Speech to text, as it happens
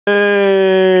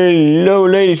Hello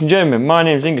ladies and gentlemen, my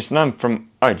name is Ingus and I'm from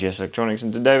IGS Electronics,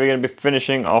 and today we're going to be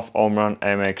finishing off Omron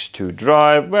MX2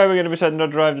 drive, where we're going to be setting the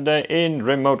drive today in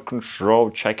remote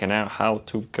control, checking out how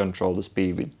to control the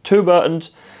speed with 2 buttons,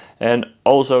 and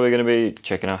also we're going to be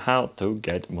checking out how to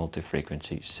get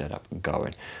multi-frequency setup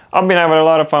going. I've been having a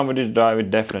lot of fun with this drive.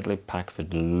 It definitely packed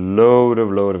with a load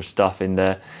of stuff in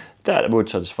there that would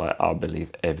satisfy, I believe,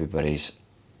 everybody's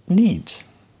needs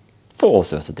for all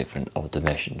sorts of different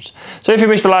automations. So if you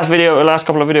missed the last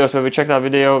couple of videos where we checked out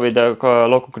video with the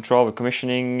local control with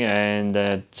commissioning, and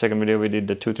the second video we did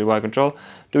the 2-3-wire control,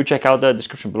 do check out the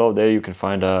description below. There you can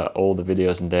find all the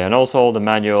videos in there, and also all the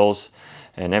manuals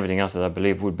and everything else that I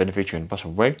believe would benefit you in a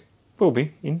possible way will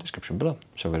be in the description below.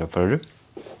 So without further ado,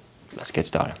 let's get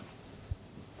started.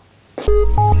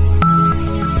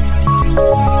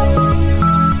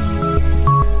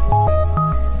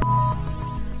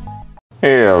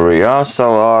 Here we are,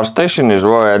 so our station is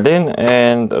wired in,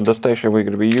 and the station we're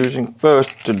going to be using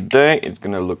first today is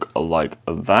going to look like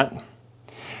that.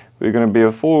 We're going to be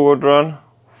a forward run.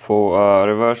 For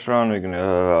reverse run, we're going to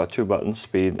have 2 buttons,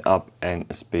 speed up and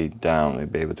speed down. We'll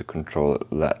be able to control it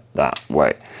that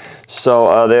way.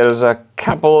 So there's a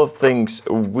couple of things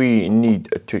we need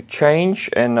to change,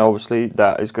 and obviously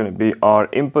that is going to be our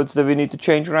inputs that we need to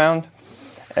change around.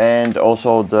 And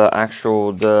also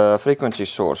the frequency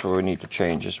source where we need to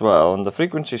change as well. And the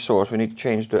frequency source we need to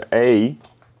change to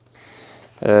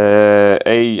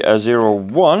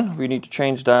A01. We need to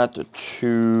change that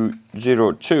to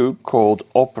 02, called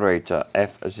operator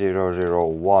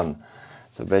F001.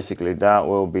 So basically that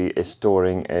will be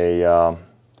storing a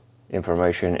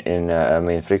information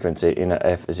in frequency in a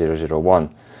F001.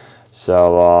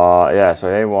 So yeah, so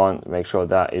A1, make sure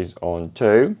that is on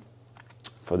 2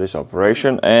 for this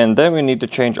operation. And then we need to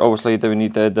change, obviously, we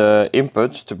need the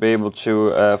inputs to be able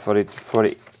to for it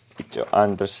to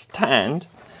understand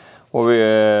what we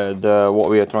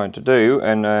are trying to do,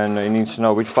 and it needs to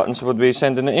know which buttons would be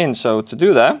sending it in. So to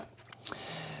do that,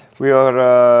 we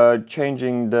are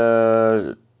changing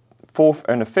the 4th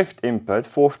and the 5th input,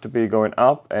 4th to be going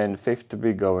up and 5th to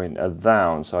be going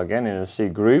down. So again, in a C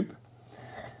group.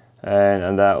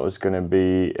 And that was going to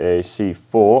be a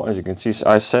C4. As you can see,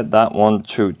 I set that one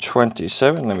to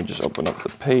 27. Let me just open up the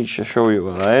page to show you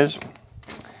what that is.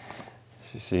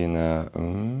 As you see in the,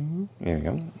 here we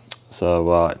go.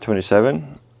 So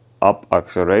 27 up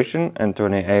acceleration, and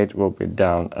 28 will be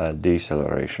down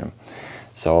deceleration.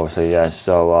 So obviously, yes,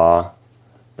 so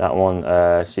that one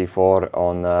C4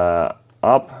 on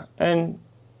up, and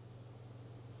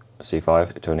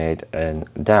C5, 28 and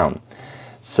down.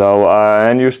 So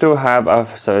and you still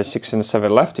have so 6 and 7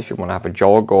 left if you want to have a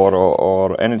jog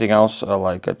or anything else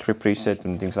like a trip reset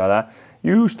and things like that.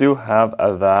 You still have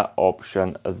that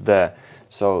option there.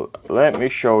 So let me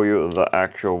show you the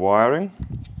actual wiring.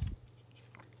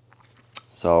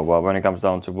 So when it comes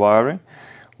down to wiring,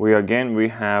 we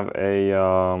have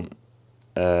a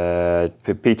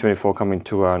P24 coming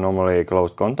to a normally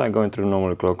closed contact, going through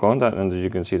normally closed contact, and as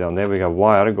you can see down there, we have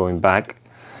wire going back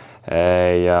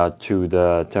to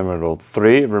the terminal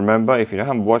 3. Remember, if you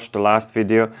haven't watched the last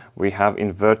video, we have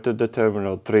inverted the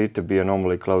terminal 3 to be a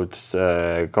normally closed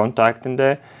contact in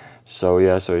there. So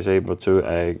yeah, so it's able to,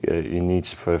 it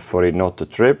needs for it not to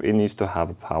trip, it needs to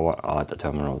have power at the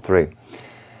terminal 3.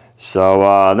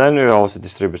 So then it also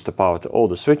distributes the power to all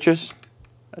the switches.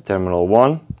 Terminal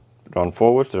 1 run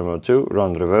forward, terminal 2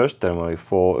 run reverse, terminal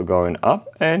 4 going up,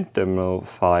 and terminal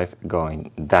 5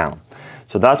 going down.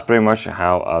 So that's pretty much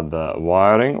how the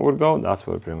wiring would go. That's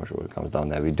what pretty much what comes down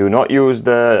there. We do not use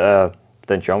the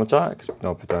potentiometer, because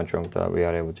no potentiometer we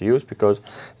are able to use, because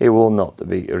it will not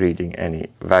be reading any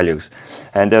values.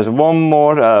 And there's one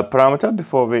more parameter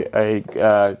before we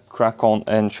crack on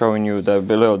and showing you the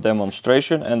below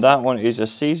demonstration, and that one is a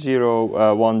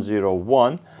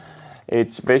C0101.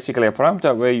 It's basically a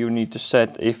parameter where you need to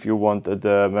set if you want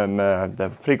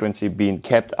the frequency being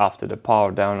kept after the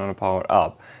power down and the power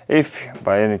up. If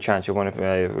by any chance you want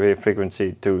the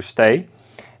frequency to stay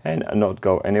and not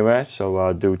go anywhere,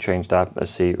 so do change that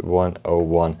as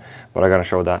C101. But I'm going to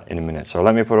show that in a minute. So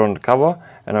let me put on the cover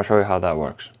and I'll show you how that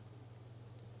works.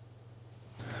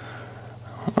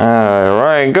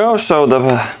 Alright, go. So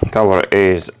the cover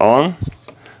is on.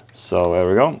 So there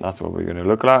we go, that's what we're going to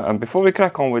look at. And before we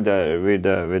crack on with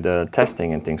the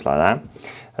testing and things like that,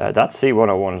 that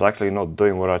C101 is actually not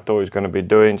doing what I thought it was going to be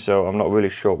doing, so I'm not really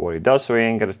sure what it does, so we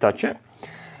ain't going to touch it.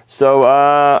 So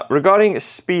regarding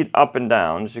speed up and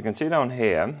down, as you can see down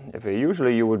here, if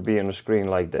usually you would be on a screen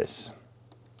like this.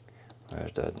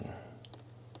 Where's that?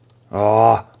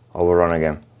 Oh, overrun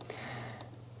again.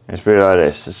 It's pretty like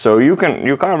this. So you can't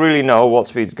really know what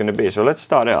speed it's going to be. So let's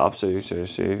start it up. So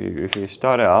if you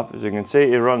start it up, as you can see,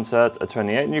 it runs at a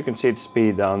 28, and you can see the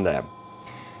speed down there.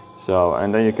 So,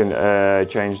 and then you can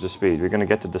change the speed. We're going to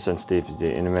get to the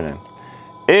sensitivity in a minute.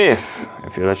 If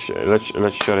you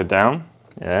let's shut it down.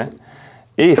 Yeah.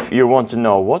 If you want to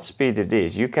know what speed it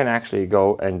is, you can actually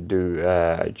go and do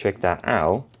check that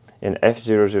out in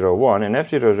F001. In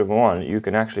F001, you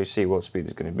can actually see what speed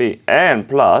it's going to be, and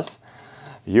plus,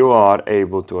 you are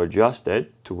able to adjust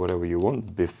it to whatever you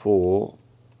want before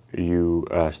you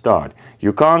start.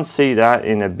 You can't see that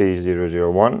in a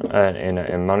B001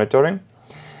 in monitoring,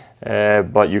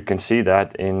 but you can see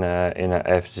that in a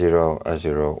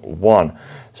F001.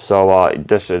 So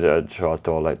just try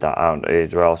to let that out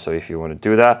as well. So if you want to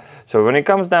do that, so when it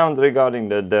comes down regarding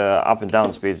the up and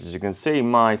down speeds, as you can see,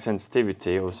 my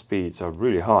sensitivity of speeds are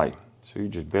really high. So you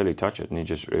just barely touch it and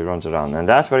it runs around. And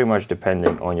that's very much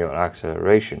depending on your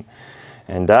acceleration.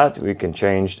 And that we can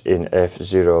change in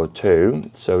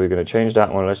F02. So we're going to change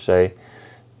that one, let's say,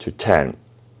 to 10.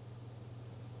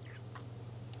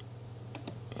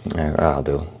 I'll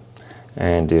do.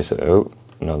 And this, oh,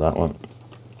 no, that one.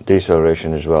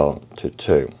 Deceleration as well to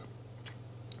 2.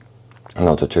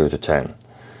 Not to 2, to 10.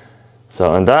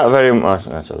 So, and that very much,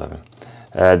 that's 11.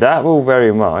 That will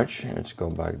very much, let's go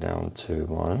back down to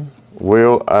 1,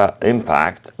 will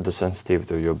impact the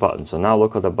sensitivity of your button. So now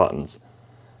look at the buttons.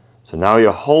 So now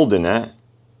you're holding it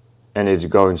and it's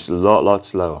going a lot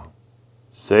slower.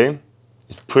 See?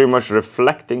 It's pretty much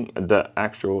reflecting the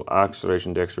actual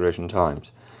acceleration, deceleration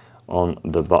times on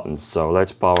the buttons. So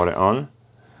let's power it on.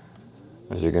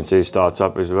 As you can see, it starts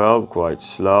up as well, quite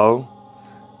slow.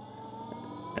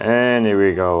 And here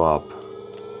we go up.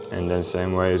 And then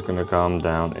same way it's going to come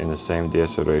down in the same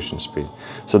deceleration speed.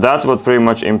 So that's what pretty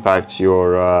much impacts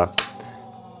your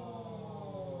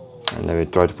and then we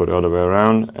try to put it all the way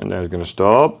around, and then it's going to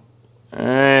stop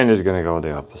and it's going to go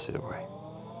the opposite way.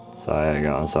 So there you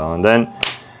go. And so, and then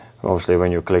obviously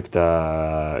when you click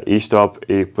the e-stop,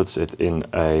 it puts it in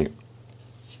a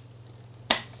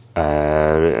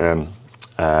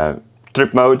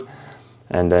trip mode,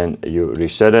 and then you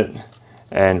reset it.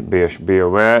 And be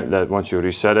aware that once you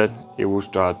reset it, it will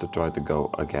start to try to go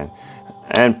again.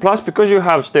 And plus, because you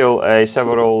have still a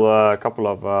couple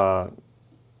of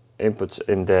inputs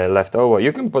in there left over,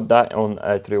 you can put that on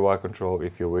a 3-wire control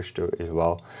if you wish to as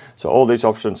well. So all these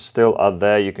options still are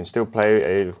there. You can still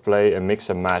play a mix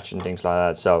and match and things like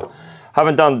that. So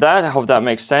haven't done that. I hope that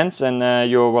makes sense, and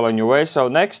you're well on your way. So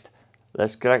next,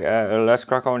 let's crack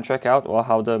on and check out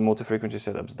how the multi-frequency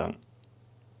setup is done.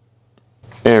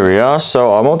 Here we are.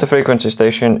 So our multi-frequency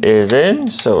station is in.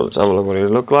 So let's have a look what it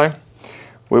looks like.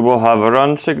 We will have a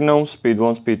run signal, speed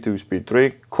 1, speed 2, speed 3.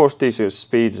 Of course, these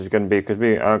speeds is going to be, because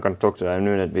we are going to talk to that in a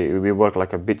minute, we work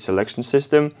like a bit selection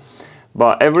system.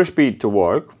 But every speed to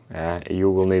work,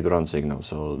 you will need run signal.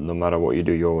 So no matter what you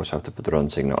do, you always have to put run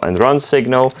signal. And run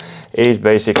signal is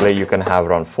basically, you can have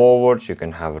run forwards, you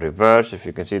can have reverse. If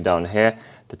you can see down here,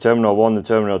 the terminal 1 and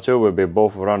terminal 2 will be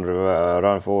both run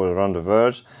forward, run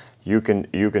reverse. You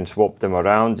can swap them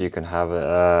around. You can have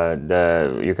a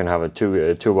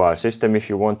two-wire system if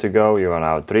you want to go. You want to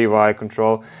have a 3-wire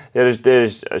control.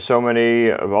 There's so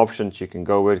many options you can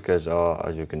go with, because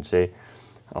as you can see,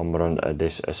 Omron,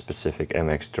 this specific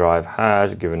MX drive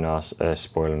has given us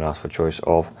spoiling us for choice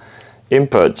of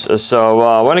inputs.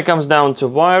 So when it comes down to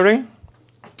wiring,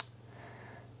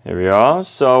 here we are.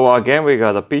 So again, we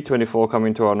got a P24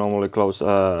 coming to our normally closed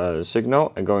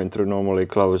signal and going through normally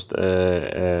closed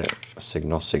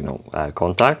signal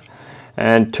contact.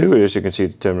 And 2, as you can see,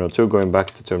 terminal 2 going back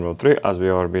to terminal 3, as we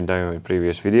have been doing in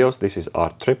previous videos. This is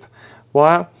our trip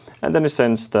wire, and then it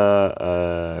sends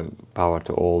the power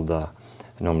to all the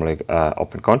normally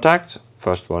open contacts.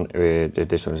 First one,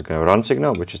 this one is going to run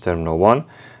signal, which is terminal 1.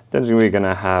 Then we're going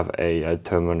to have a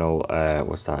terminal,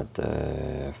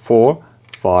 4,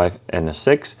 5 and a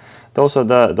 6. Those are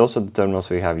the terminals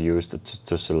we have used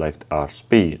to select our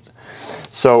speeds.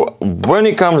 So when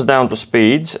it comes down to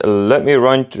speeds, let me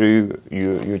run through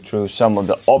you through some of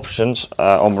the options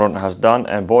Omron has done,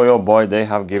 and boy oh boy, they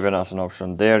have given us an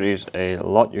option. There is a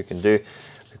lot you can do,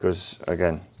 because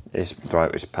again, this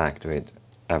drive is packed with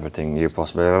everything you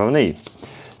possibly ever need.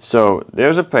 So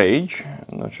there's a page,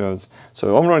 I'm not sure.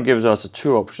 So Omron gives us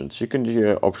 2 options. You can do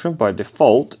your option by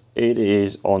default. It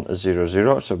is on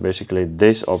 00. So basically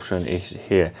this option is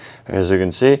here. As you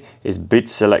can see, it's bit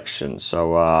selection.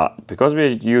 So because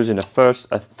we're using the first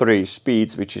 3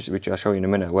 speeds, which I'll show you in a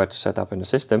minute where to set up in the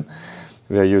system,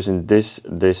 we are using this,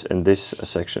 and this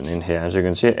section in here. As you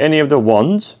can see, any of the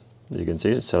ones, you can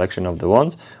see the selection of the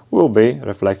ones will be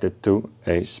reflected to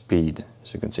a speed.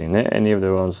 as you can see in there, any of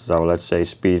the ones. So let's say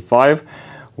speed 5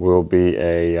 will be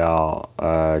a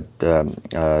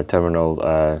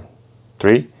terminal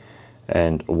 3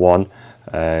 and 1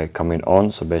 coming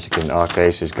on. So basically in our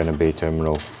case it's going to be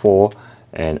terminal 4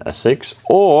 and a 6,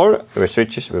 or the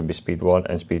switches will be speed 1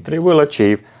 and speed 3 will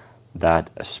achieve that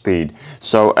speed.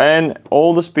 So, and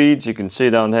all the speeds you can see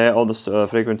down here, all the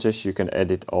frequencies you can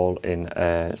edit all in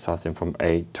starting from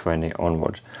 820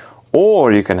 onwards.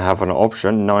 Or you can have an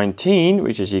option 19,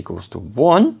 which is equals to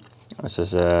 1. This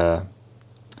is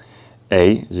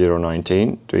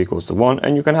A019 to equals to 1,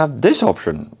 and you can have this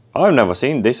option. I've never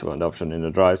seen this one option in the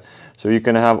drives. So you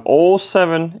can have all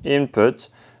 7 inputs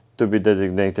to be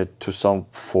designated to some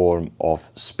form of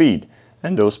speed.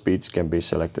 And those speeds can be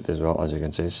selected as well, as you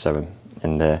can see, 7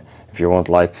 in there. If you want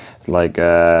like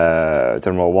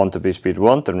terminal 1 to be speed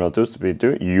 1, terminal 2 to be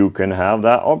 2, you can have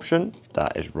that option.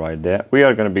 That is right there. We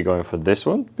are going to be going for this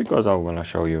one because I'm going to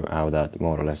show you how that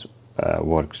more or less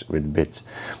works with bits.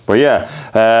 But yeah,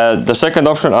 the second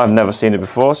option, I've never seen it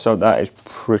before, so that is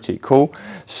pretty cool.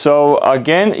 So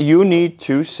again, you need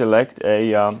to select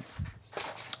a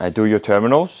do your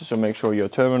terminals. So make sure your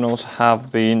terminals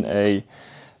have been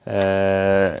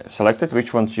selected,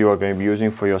 which ones you are going to be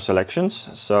using for your selections.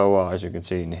 So as you can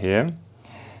see in here,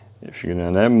 if you're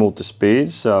going to multi-speed,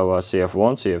 so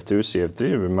CF1, CF2,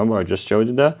 CF3, remember I just showed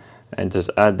you that, and just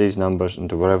add these numbers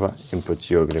into whatever inputs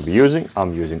you're going to be using.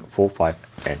 I'm using 4, 5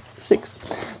 and 6.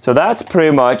 So that's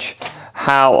pretty much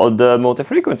how the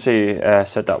multi-frequency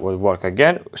setup will work.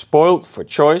 Again, spoiled for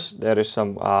choice. There is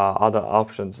some other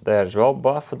options there as well,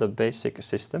 but for the basic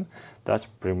system, that's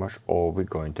pretty much all we're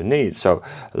going to need. So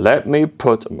let me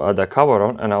put the cover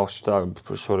on, and I'll start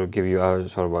sort of give you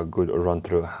sort of a good run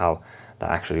through how that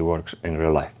actually works in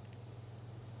real life.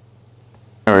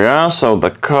 There we are, so the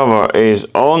cover is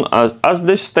on. As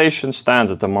this station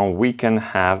stands at the moment, we can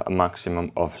have a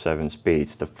maximum of 7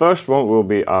 speeds. The first one will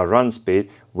be our run speed,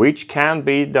 which can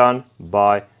be done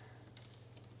by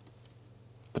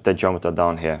potentiometer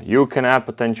down here. You can add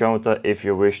potentiometer if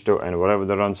you wish to, and whatever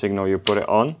the run signal you put it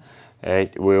on,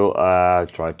 it will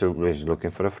try to, is looking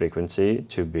for a frequency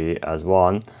to be as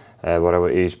 1. Whatever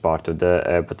is part of the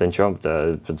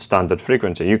potentiometer, standard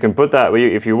frequency. You can put that,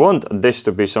 if you want this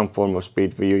to be some form of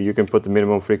speed for you, you can put the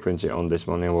minimum frequency on this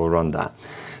one and we'll run that.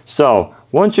 So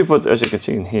once you put, as you can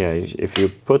see in here, if you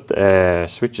put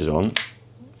switches on,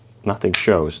 nothing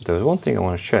shows. There's one thing I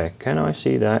want to check. Can I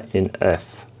see that in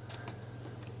F?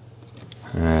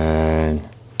 And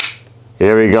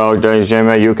here we go, ladies and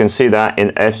gentlemen, you can see that in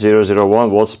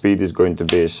F001 what speed is going to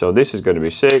be. So this is going to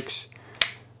be 6.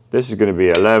 This is going to be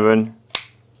 11,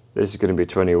 this is going to be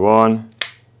 21,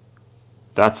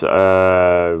 that's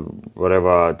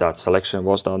whatever that selection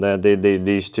was down there,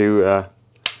 these two,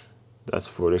 that's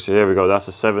 40, so here we go, that's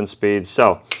a 7 speed.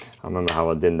 So, I remember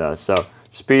how I did that. So,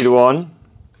 speed 1,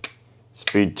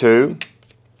 speed 2,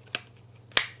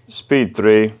 speed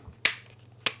 3,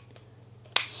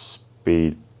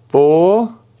 speed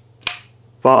 4,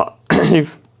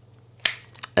 5,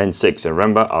 and 6. And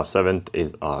remember, our 7th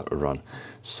is our run.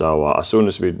 So as soon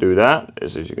as we do that,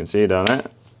 as you can see down there,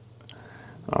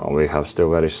 we have still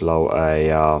very slow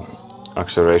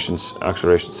acceleration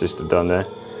system down there.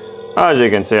 As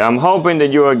you can see, I'm hoping that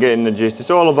you are getting the gist.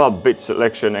 It's all about bit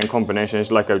selection and combination.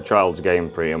 It's like a child's game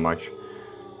pretty much.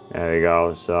 There we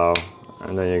go. So,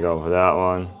 and then you go for that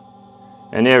one.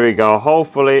 And here we go,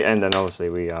 hopefully, and then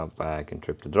obviously we can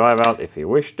trip the drive out if you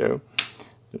wish to.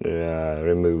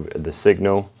 Remove the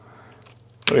signal,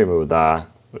 remove that,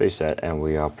 reset, and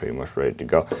we are pretty much ready to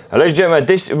go. Ladies and gentlemen,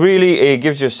 this really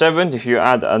gives you 7. If you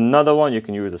add another one, you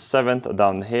can use the 7th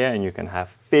down here, and you can have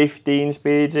 15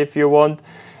 speeds if you want.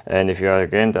 And if you are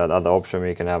again that other option,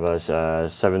 you can have a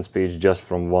 7 speeds just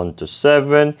from 1 to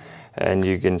 7, and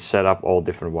you can set up all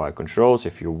different wire controls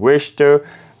if you wish to.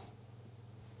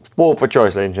 Sport for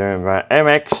choice, ladies and gentlemen.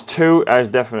 MX2 has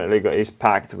definitely is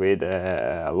packed with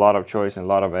a lot of choice and a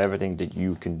lot of everything that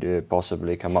you can do,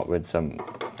 possibly come up with some,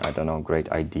 I don't know, great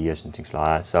ideas and things like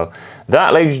that. So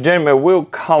that, ladies and gentlemen, will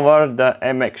cover the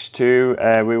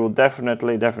MX2. We will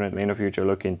definitely in the future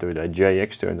look into the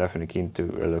JX2, and definitely keen to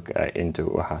look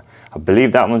into, I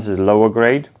believe that one's is lower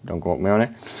grade, don't quote me on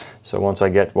it. So once I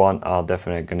get one, I'll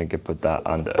definitely gonna put that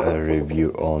under a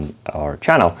review on our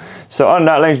channel. So on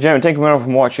that, ladies and gentlemen, thank you very much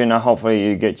for watching.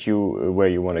 Hopefully it gets you where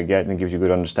you want to get and gives you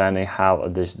good understanding how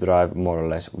this drive more or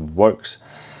less works.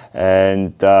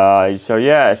 And so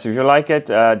yeah, so if you like it,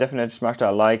 definitely smash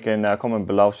that like and comment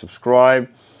below, subscribe.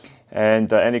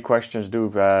 And any questions, do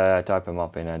type them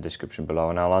up in the description below,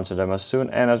 and I'll answer them as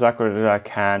soon and as accurate as I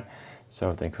can.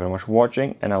 So thank you very much for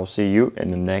watching, and I'll see you in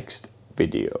the next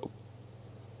video.